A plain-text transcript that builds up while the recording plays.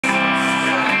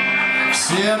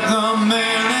Except the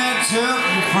man that took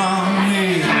you from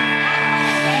me.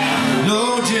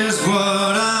 Know just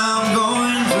what I'm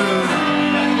going through.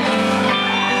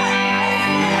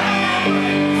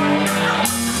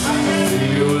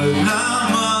 It was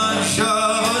not much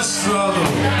of a struggle.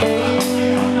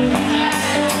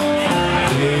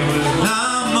 It was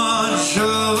not much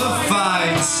of a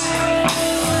fight.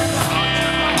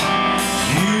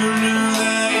 You knew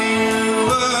that you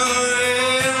were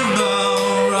in the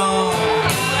wrong.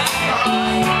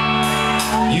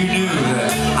 You knew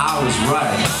that I was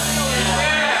right.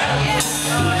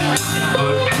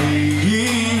 But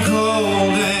being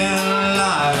cold and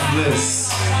lifeless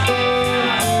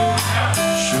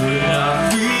should not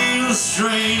feel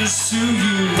strange to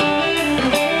you.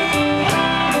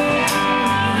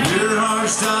 Your heart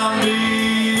stopped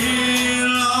beating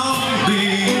long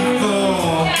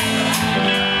before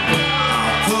I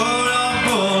put a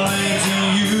bullet in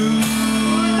you.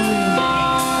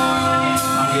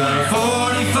 I got a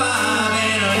 45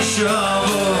 and a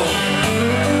shovel.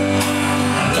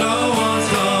 No one's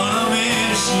gonna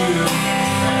miss you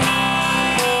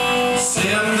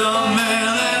except the man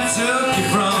that took you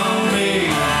from me.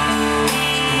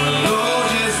 So I know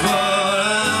just what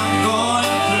I'm going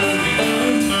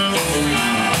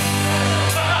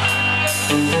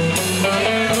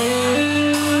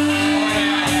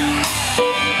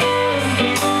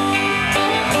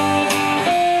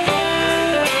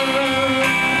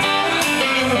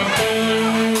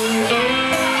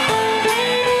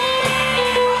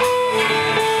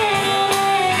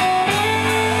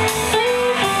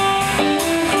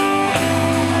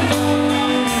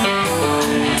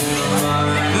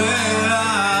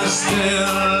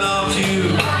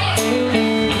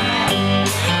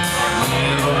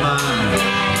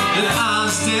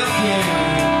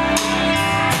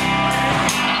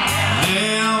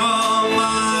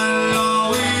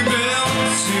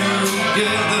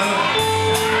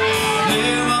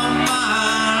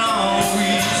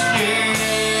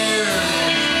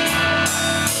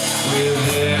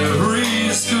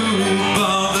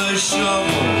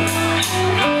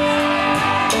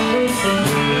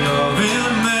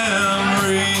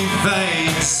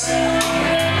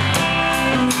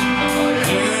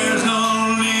There's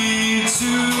no need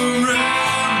to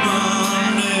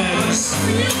reminisce.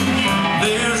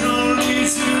 There's no need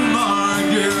to mark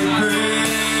your grave.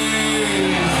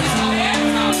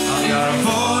 I've got a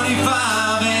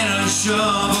 45 and a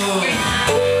shovel,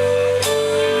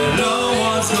 and no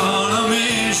one's gonna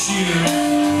miss you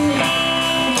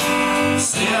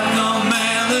except the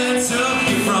man that took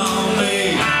you from me.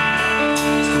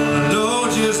 He's gonna know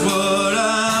just what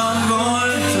I'm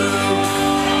going through.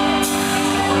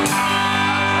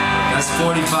 That's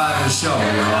 45 and a shovel,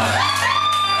 y'all.